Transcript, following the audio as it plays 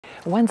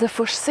When the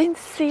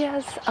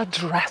forsythias are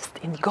dressed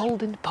in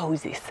golden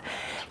posies,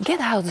 get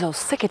out those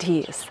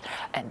secateurs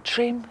and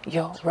trim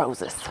your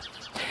roses.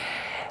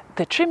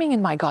 The trimming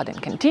in my garden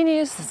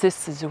continues.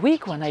 This is a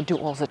week when I do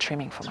all the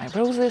trimming for my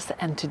roses,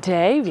 and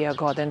today we are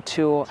going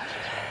to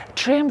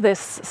trim this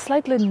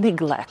slightly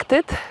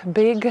neglected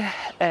big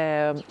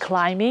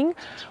climbing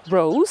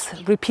rose,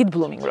 repeat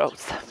blooming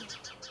rose.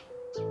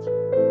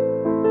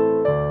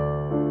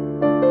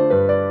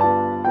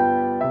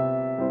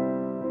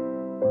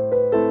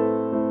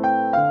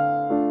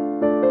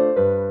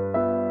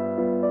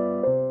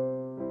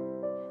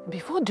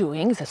 Before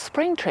doing the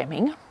spring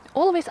trimming,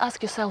 always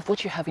ask yourself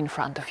what you have in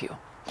front of you.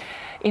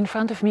 In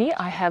front of me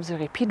I have the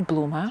repeat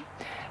bloomer.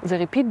 The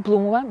repeat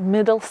bloomer,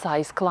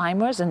 middle-sized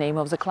climber. The name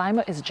of the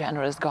climber is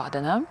Generous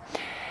Gardener.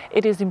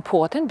 It is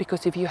important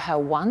because if you have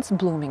once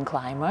blooming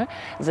climber,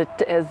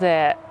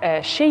 the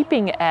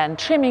shaping and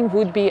trimming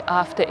would be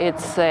after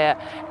its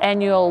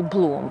annual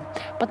bloom.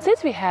 But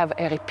since we have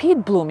a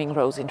repeat blooming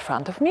rose in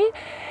front of me,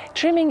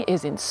 trimming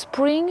is in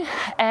spring,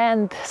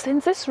 and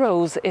since this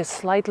rose is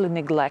slightly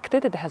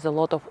neglected, it has a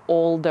lot of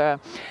older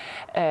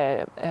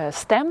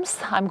stems,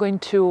 I'm going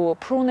to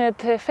prune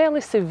it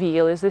fairly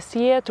severely this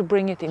year to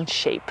bring it in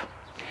shape.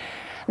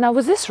 Now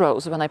with this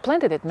rose, when I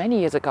planted it many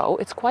years ago,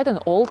 it's quite an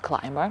old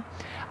climber.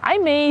 I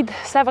made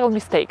several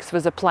mistakes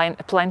with the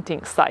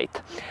planting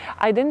site.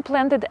 I didn't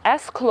plant it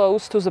as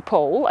close to the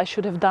pole. I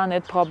should have done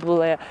it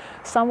probably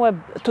somewhere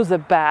to the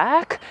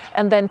back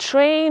and then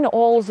train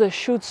all the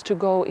shoots to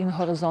go in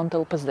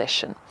horizontal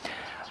position.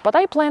 But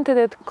I planted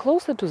it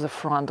closer to the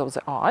front of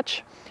the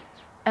arch.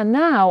 And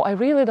now I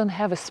really don't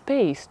have a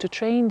space to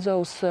train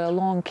those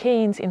long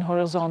canes in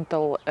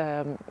horizontal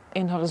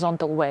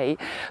way.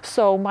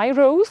 So my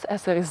rose,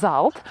 as a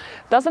result,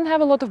 doesn't have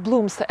a lot of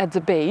blooms at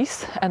the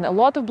base, and a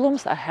lot of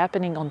blooms are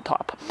happening on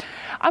top.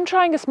 I'm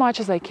trying as much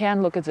as I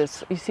can, look at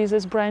this, you see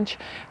this branch,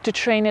 to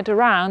train it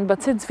around,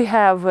 but since we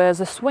have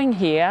the swing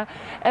here,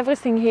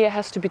 everything here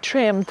has to be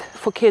trimmed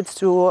for kids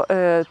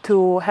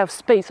to have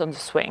space on the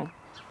swing.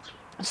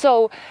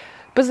 So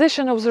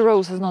position of the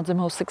rose is not the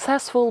most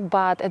successful,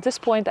 but at this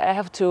point I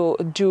have to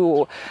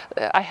do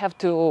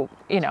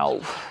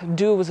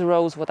with the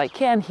rose what I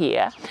can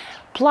here.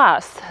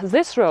 Plus,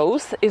 this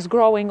rose is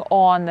growing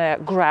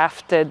on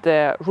grafted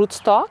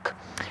rootstock.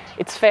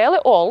 It's fairly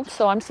old,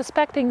 so I'm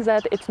suspecting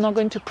that it's not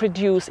going to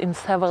produce in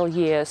several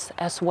years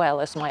as well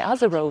as my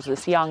other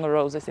roses, younger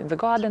roses in the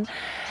garden.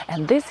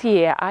 And this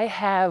year I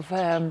have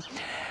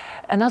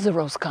another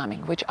rose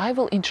coming, which I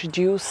will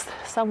introduce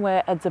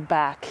somewhere at the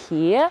back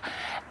here,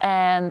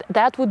 and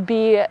that would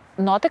be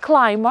not a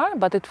climber,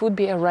 but it would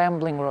be a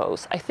rambling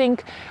rose. I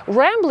think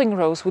rambling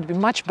rose would be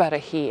much better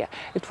here.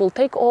 It will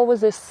take over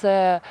this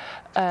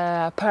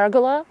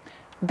pergola.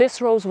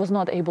 This rose was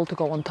not able to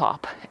go on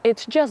top.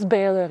 It's just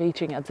barely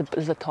reaching at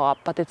the top,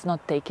 but it's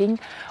not taking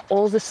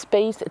all the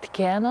space it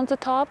can on the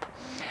top.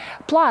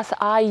 Plus,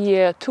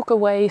 I took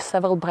away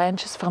several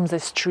branches from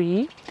this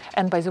tree.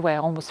 And by the way, I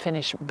almost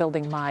finished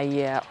building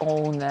my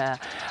own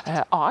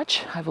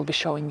arch. I will be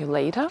showing you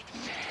later.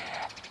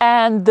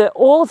 And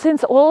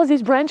since all of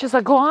these branches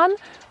are gone,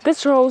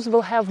 this rose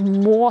will have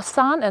more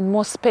sun and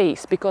more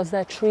space, because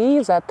that tree,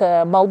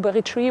 that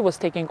mulberry tree, was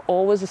taking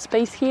over the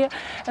space here,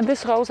 and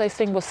this rose, I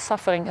think, was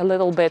suffering a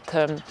little bit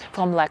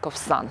from lack of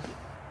sun.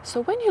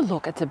 So when you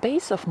look at the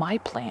base of my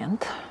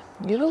plant,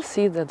 you will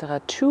see that there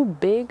are two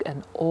big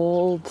and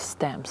old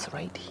stems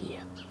right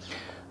here.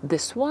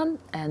 This one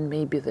and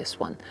maybe this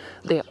one.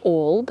 They're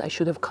old. I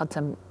should have cut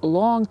them a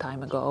long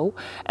time ago.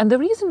 And the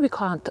reason we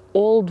cut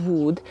old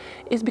wood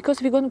is because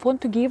we're going to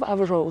want to give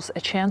our rose a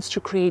chance to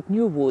create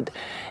new wood.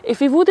 If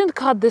we wouldn't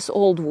cut this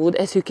old wood,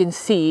 as you can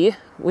see,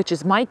 which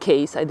is my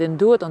case, I didn't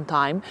do it on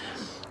time,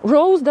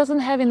 rose doesn't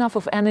have enough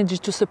of energy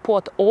to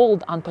support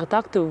old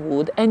unproductive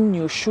wood and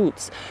new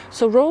shoots.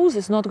 So rose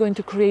is not going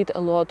to create a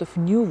lot of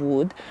new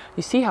wood.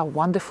 You see how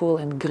wonderful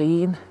and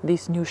green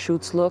these new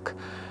shoots look?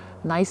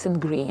 Nice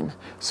and green.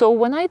 So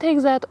when I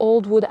take that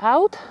old wood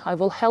out, I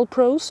will help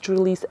rose to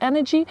release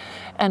energy,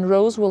 and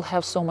rose will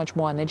have so much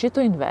more energy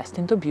to invest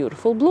into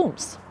beautiful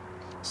blooms.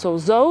 So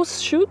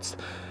those shoots,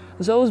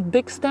 those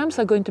big stems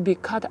are going to be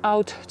cut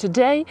out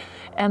today,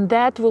 and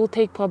that will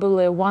take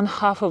probably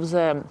 1/2 of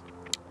the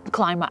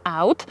climber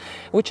out,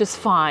 which is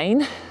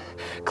fine.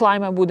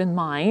 Climber wouldn't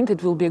mind.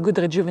 It will be a good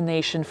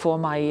rejuvenation for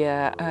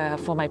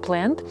my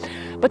plant.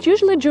 But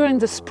usually during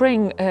the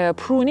spring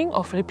pruning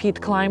of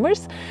repeat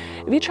climbers,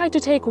 we try to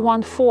take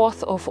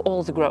 1/4 of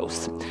all the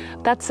growth.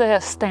 That's a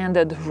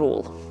standard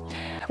rule.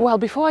 Well,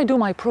 before I do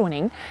my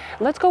pruning,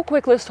 let's go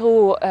quickly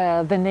through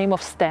the name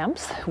of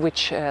stems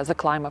which the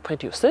climber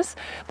produces.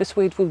 This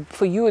way,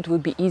 for you, it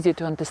will be easy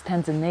to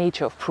understand the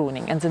nature of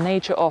pruning and the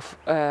nature of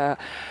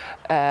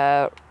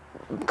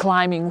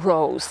climbing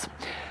rose.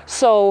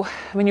 So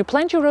when you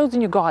plant your rose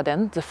in your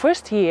garden, the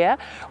first year,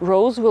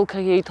 rose will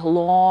create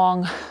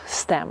long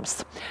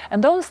stems.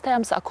 And those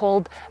stems are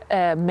called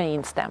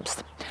main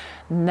stems.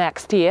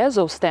 Next year,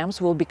 those stems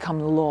will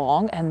become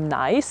long and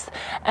nice,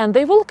 and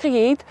they will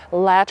create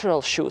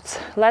lateral shoots.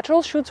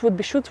 Lateral shoots would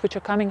be shoots which are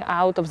coming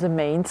out of the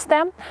main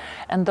stem,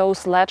 and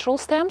those lateral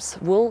stems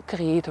will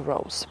create a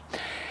rose.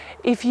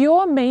 If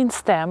your main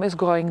stem is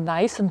growing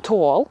nice and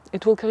tall,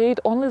 it will create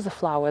only the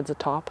flower at the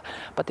top.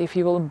 But if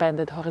you will bend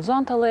it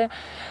horizontally,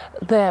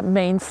 the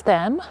main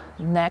stem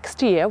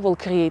next year will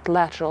create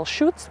lateral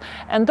shoots,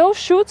 and those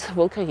shoots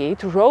will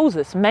create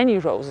roses, many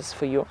roses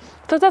for you.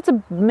 So that's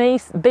a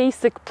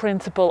basic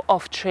principle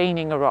of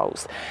training a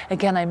rose.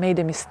 Again, I made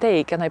a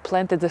mistake and I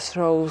planted this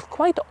rose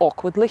quite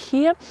awkwardly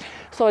here,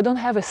 so I don't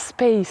have a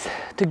space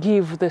to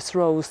give this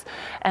rose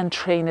and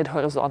train it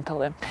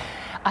horizontally.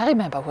 I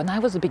remember when I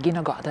was a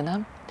beginner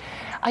gardener,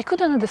 I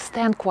couldn't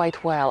understand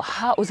quite well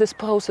how this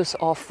process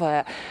of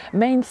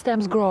main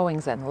stems growing,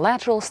 then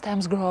lateral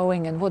stems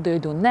growing, and what do you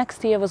do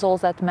next year with all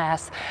that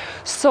mess.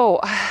 So,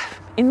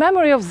 in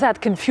memory of that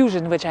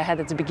confusion which I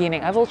had at the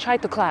beginning, I will try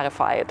to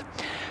clarify it.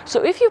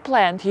 So if you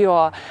plant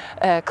your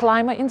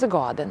climber in the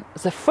garden,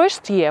 the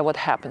first year what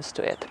happens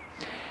to it?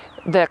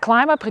 The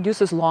climber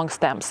produces long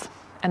stems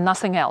and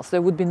nothing else.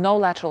 There would be no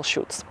lateral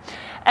shoots.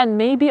 And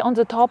maybe on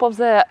the top of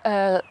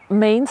the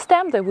main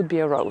stem there would be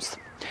a rose.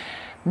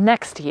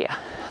 Next year,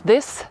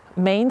 this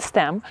main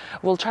stem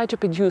will try to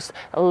produce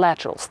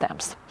lateral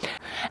stems.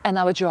 And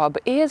our job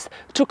is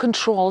to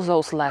control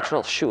those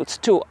lateral shoots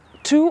to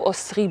 2 or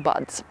 3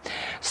 buds.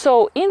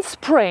 So in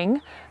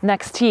spring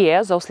next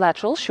year, those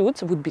lateral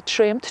shoots would be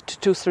trimmed to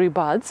 2 or 3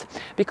 buds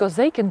because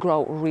they can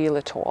grow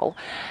really tall.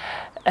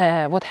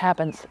 What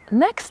happens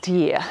next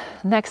year?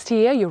 Next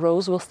year your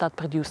rose will start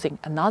producing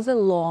another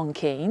long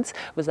canes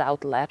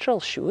without lateral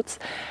shoots.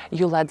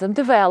 You let them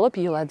develop,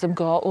 you let them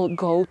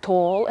go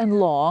tall and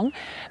long.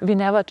 We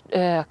never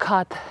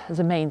cut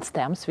the main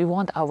stems. We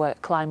want our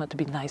climber to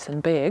be nice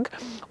and big,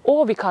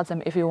 or we cut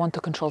them if we want to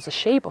control the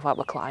shape of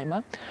our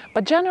climber.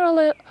 But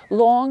generally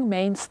long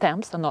main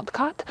stems are not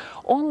cut,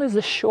 only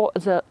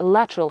the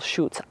lateral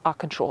shoots are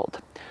controlled.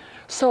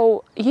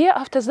 So year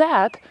after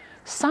that,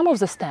 some of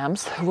the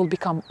stems will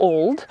become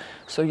old,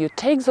 so you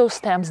take those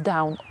stems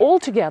down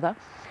altogether,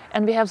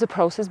 and we have the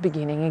process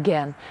beginning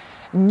again.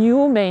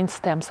 New main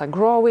stems are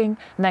growing.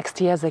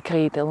 Next year they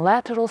create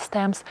lateral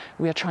stems.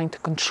 We are trying to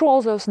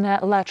control those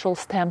lateral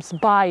stems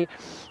by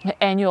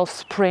annual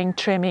spring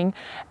trimming,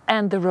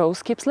 and the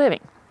rose keeps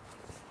living.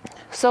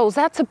 So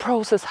that's a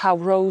process how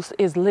rose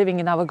is living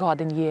in our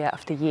garden year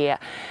after year.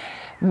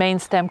 Main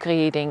stem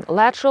creating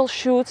lateral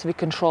shoots, we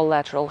control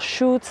lateral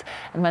shoots,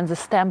 and when the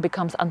stem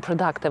becomes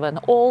unproductive and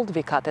old,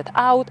 we cut it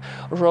out,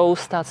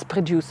 rose starts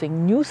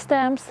producing new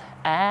stems,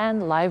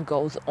 and life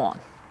goes on.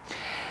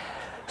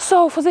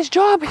 So for this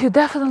job you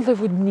definitely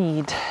would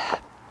need a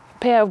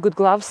pair of good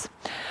gloves,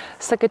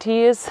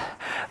 secateurs,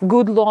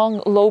 good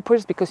long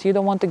loppers, because you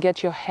don't want to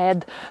get your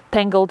head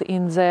tangled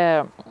in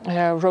the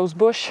rose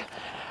bush.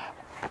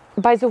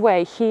 By the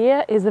way,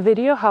 here is a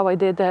video how I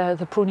did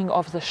the pruning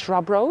of the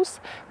shrub rose.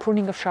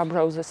 Pruning of shrub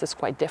roses is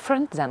quite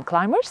different than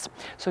climbers,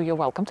 so you're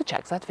welcome to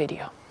check that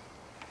video.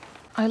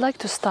 I like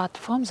to start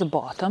from the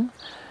bottom.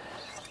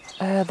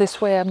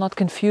 This way I'm not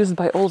confused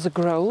by all the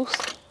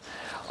growth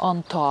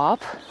on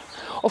top.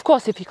 Of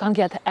course, if you can't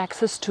get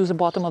access to the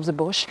bottom of the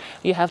bush,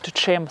 you have to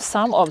trim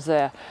some of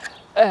the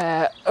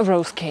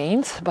rose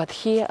canes, but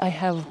here I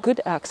have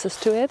good access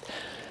to it.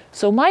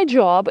 So my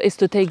job is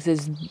to take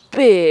this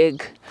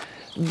big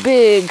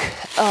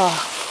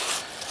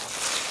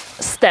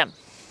stem,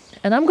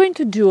 and I'm going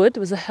to do it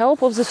with the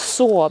help of the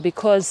saw,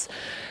 because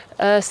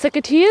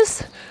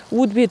secateurs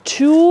would be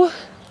too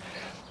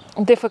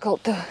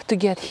difficult to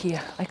get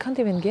here. I can't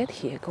even get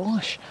here,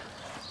 gosh.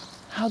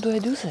 How do I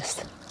do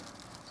this?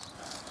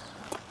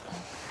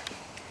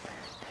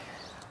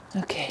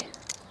 Okay,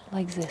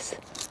 like this.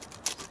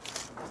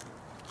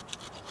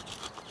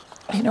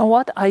 You know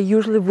what? I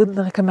usually wouldn't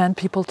recommend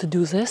people to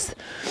do this.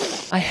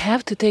 I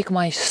have to take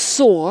my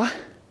saw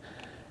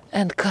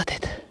and cut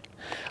it.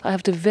 I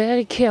have to be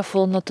very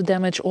careful not to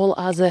damage all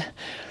other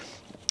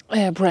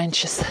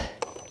branches.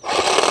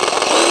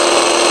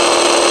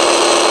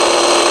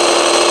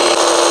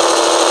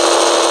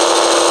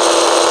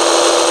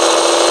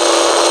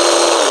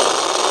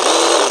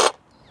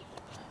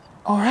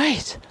 All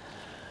right,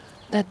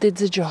 that did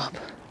the job.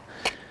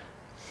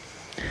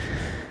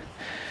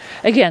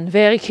 Again,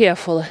 very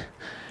careful,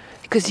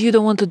 because you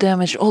don't want to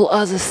damage all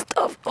other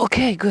stuff.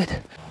 Okay,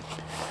 good.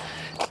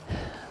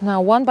 Now,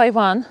 one by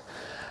one,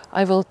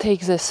 I will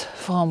take this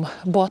from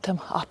bottom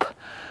up.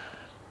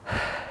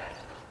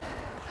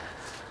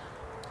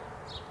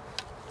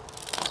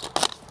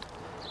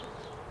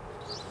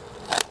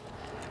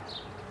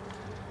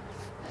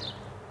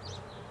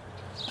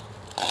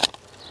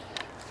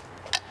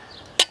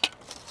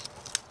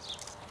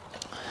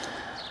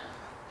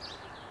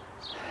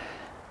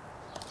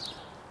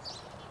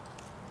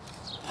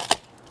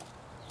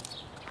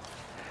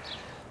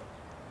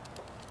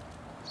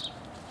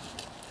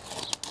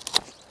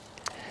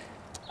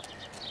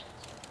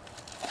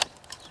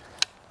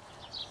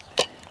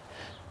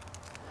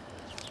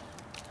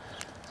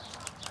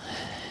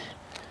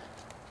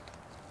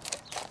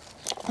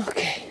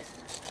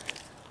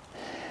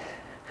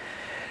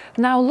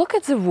 Now look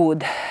at the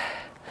wood,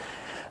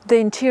 the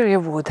interior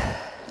wood.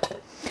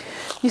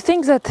 You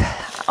think that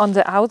on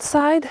the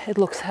outside it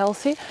looks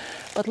healthy,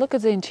 but look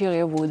at the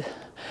interior wood.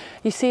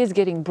 You see it's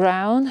getting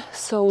brown,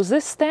 so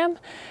this stem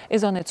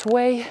is on its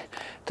way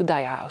to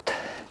die out.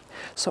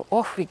 So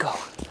off we go.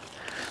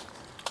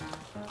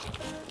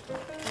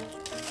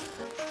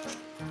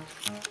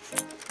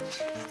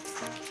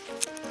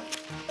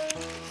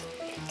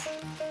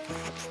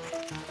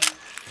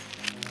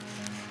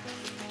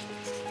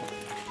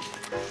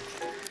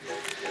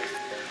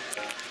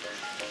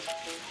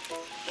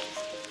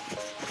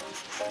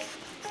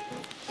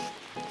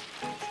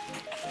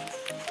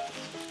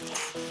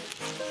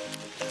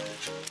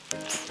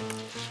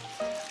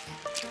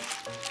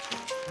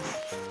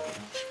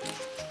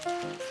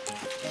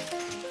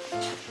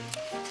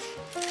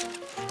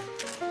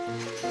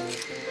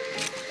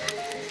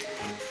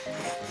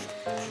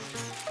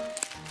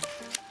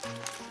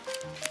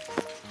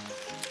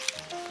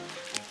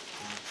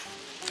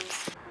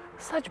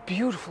 Such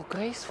beautiful,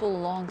 graceful,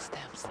 long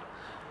stems.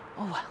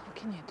 Oh well, what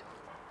can you do?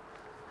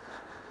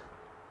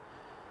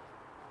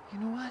 You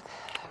know what?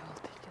 I will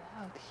take it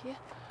out here.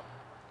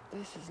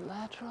 This is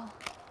lateral.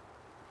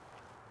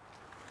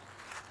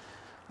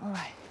 All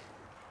right.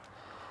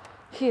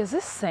 Here's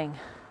this thing.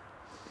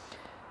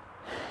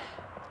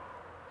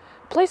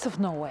 Place of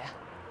nowhere.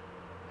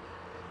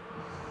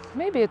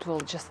 Maybe it will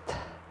just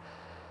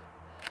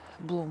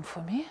bloom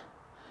for me.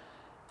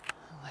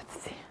 Let's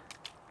see.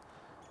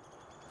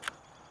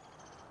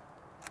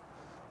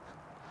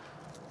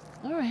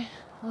 All right,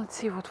 let's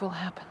see what will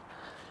happen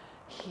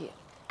here.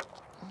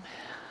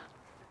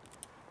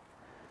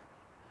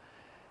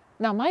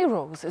 Now my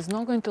rose is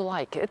not going to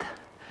like it,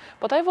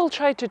 but I will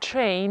try to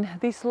train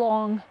these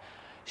long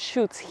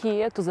shoots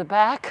here to the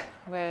back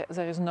where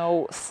there is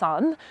no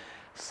sun.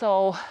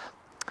 So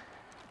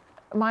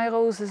my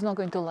rose is not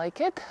going to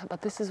like it,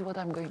 but this is what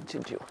I'm going to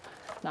do.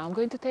 Now I'm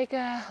going to take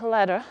a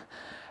ladder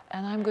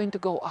and I'm going to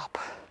go up.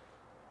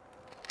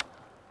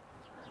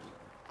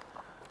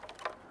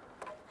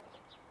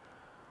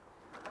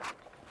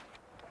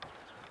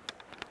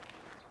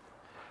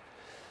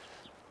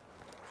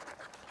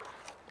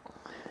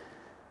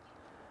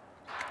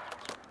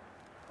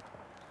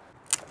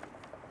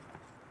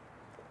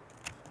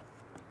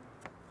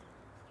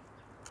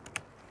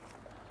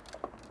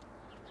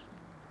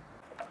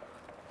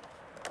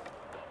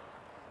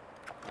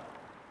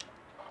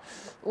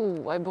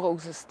 Ooh, I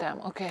broke the stem.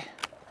 Okay,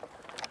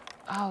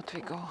 out we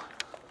go.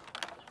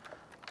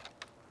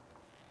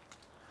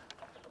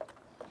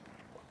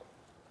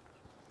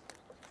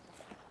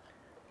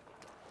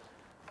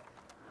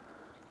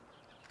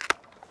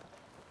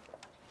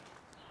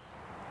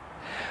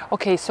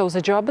 Okay, so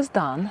the job is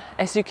done.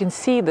 As you can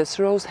see, this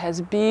rose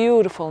has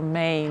beautiful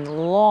main,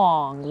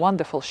 long,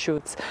 wonderful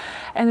shoots,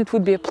 and it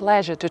would be a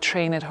pleasure to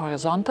train it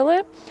horizontally.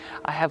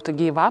 I have to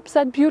give up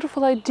that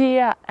beautiful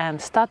idea and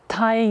start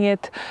tying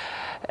it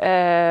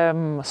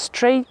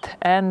straight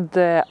and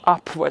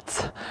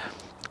upwards.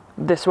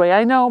 This way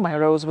I know my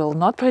rose will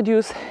not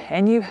produce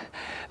any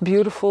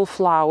beautiful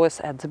flowers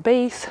at the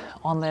base,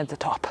 only at the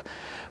top,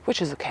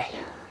 which is okay.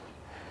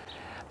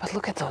 But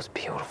look at those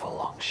beautiful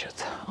long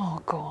shoots.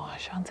 Oh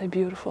gosh, aren't they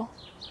beautiful?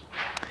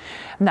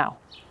 Now,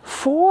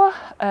 for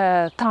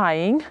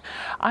tying,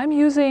 I'm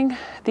using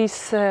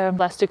this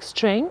plastic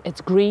string.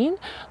 It's green,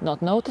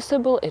 not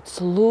noticeable,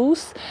 it's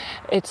loose,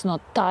 it's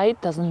not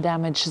tight, doesn't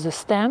damage the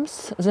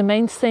stems. The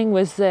main thing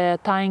with the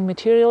tying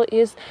material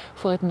is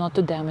for it not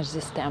to damage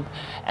the stem.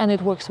 And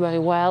it works very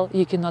well.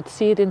 You cannot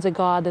see it in the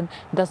garden,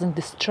 doesn't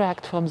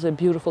distract from the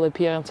beautiful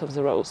appearance of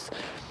the rose.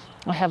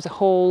 I have the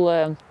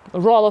whole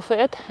roll of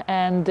it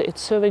and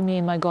it's serving me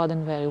in my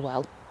garden very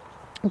well.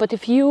 But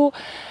if you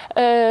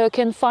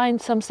can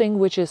find something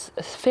which is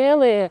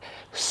fairly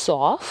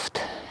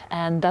soft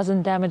and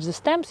doesn't damage the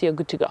stems, you're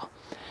good to go.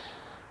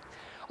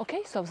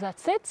 Okay, so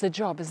that's it. The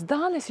job is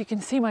done. As you can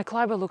see, my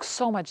climber looks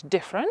so much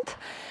different.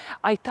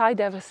 I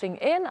tied everything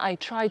in. I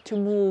tried to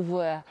move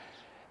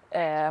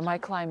my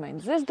climber in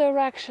this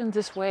direction.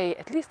 This way,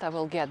 at least I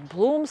will get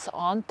blooms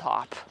on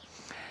top.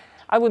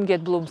 I wouldn't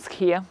get blooms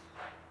here,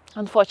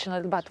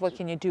 unfortunately, but what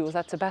can you do?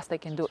 That's the best I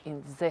can do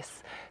in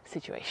this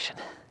situation.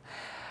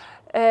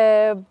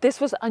 This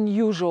was an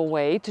unusual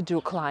way to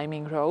do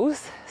climbing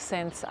rose,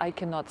 since I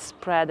cannot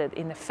spread it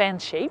in a fan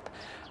shape.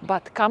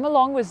 But come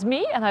along with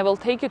me and I will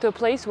take you to a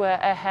place where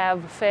I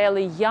have a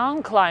fairly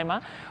young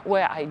climber,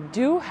 where I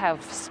do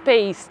have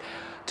space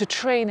to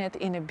train it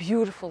in a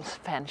beautiful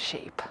fan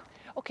shape.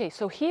 Okay,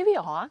 so here we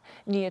are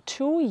near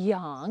two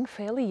young,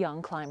 fairly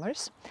young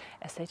climbers.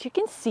 As you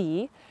can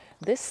see,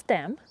 this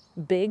stem,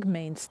 big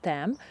main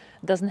stem,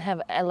 doesn't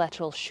have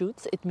lateral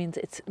shoots. It means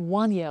it's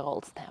 1 year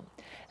old stem.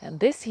 And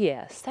this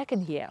year,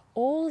 second year,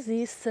 all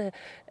these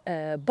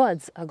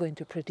buds are going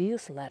to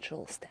produce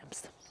lateral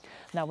stems.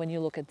 Now, when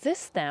you look at this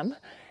stem,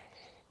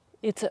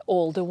 it's an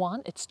older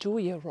one, it's 2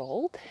 year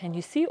old, and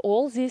you see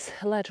all these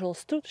lateral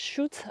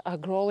shoots are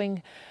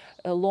growing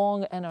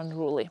long and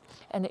unruly.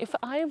 And if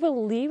I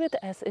will leave it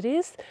as it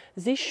is,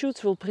 these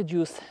shoots will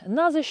produce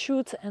another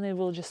shoot and it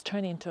will just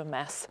turn into a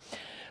mess.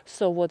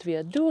 So what we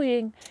are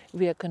doing,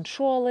 we are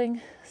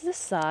controlling the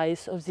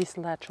size of these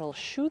lateral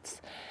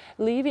shoots,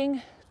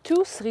 leaving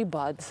 2-3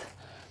 buds.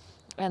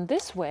 And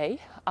this way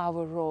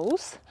our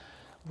rows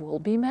will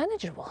be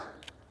manageable.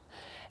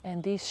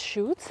 And these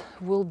shoots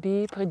will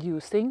be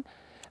producing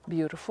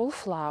beautiful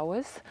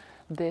flowers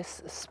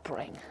this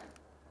spring.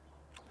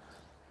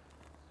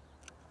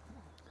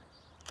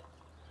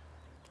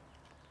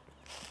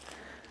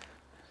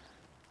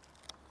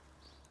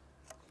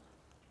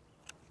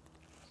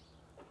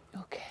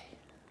 Okay.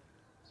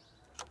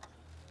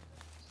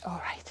 All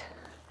right.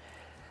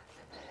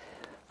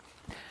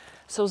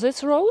 So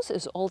this rose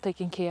is all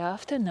taken care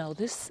of. Now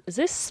this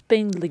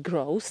spindly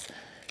growth,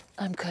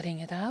 I'm cutting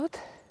it out.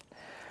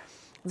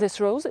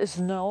 This rose is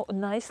now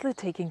nicely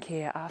taken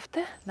care of.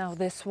 Now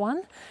this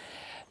one,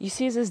 you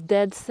see this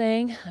dead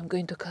thing, I'm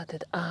going to cut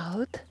it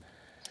out.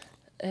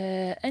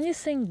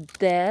 Anything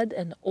dead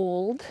and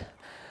old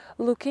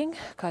looking,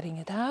 cutting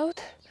it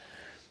out.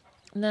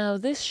 Now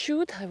this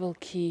shoot I will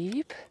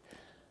keep.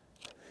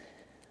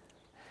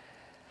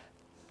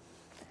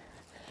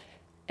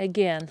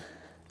 Again,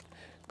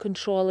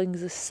 controlling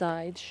the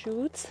side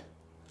shoots.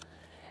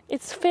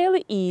 It's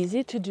fairly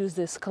easy to do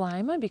this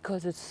climber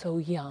because it's so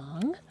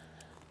young.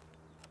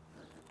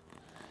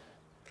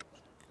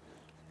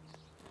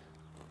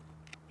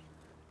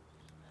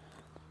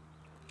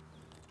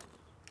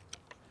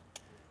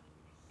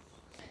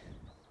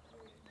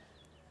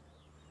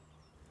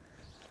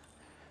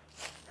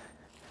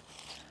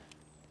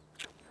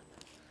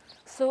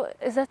 So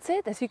that's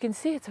it. As you can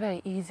see, it's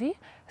very easy,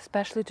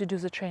 especially to do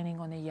the training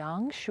on a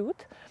young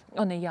shoot,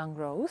 on a young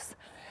rose.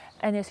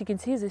 And as you can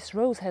see, this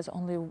rose has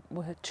only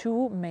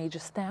 2 major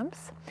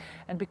stems.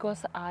 And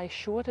because I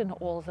shorten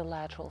all the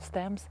lateral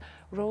stems,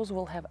 rose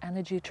will have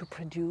energy to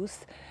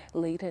produce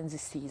later in the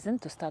season,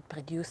 to start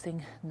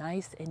producing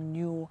nice and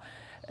new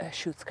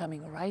shoots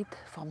coming right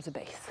from the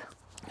base.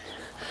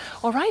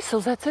 All right, so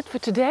that's it for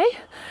today.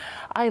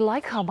 I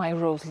like how my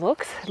rose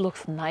looks. It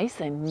looks nice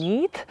and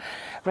neat,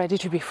 ready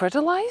to be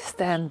fertilized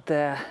and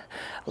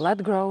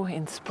let grow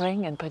in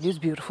spring and produce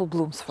beautiful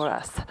blooms for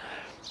us.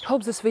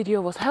 Hope this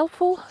video was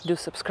helpful. Do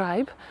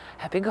subscribe.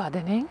 Happy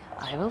gardening.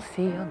 I will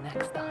see you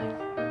next time.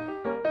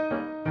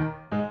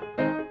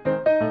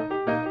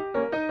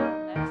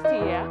 Next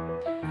year,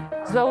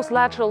 those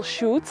lateral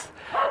shoots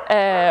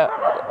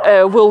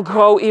will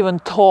grow even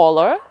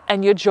taller,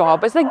 and your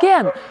job is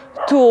again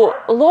to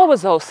lower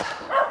those.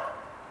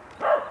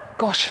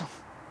 Gosh,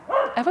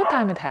 every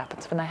time it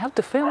happens, when I have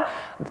to film,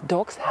 the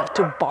dogs have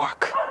to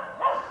bark.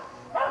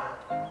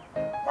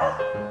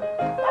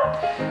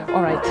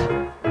 All right,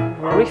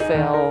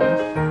 refill.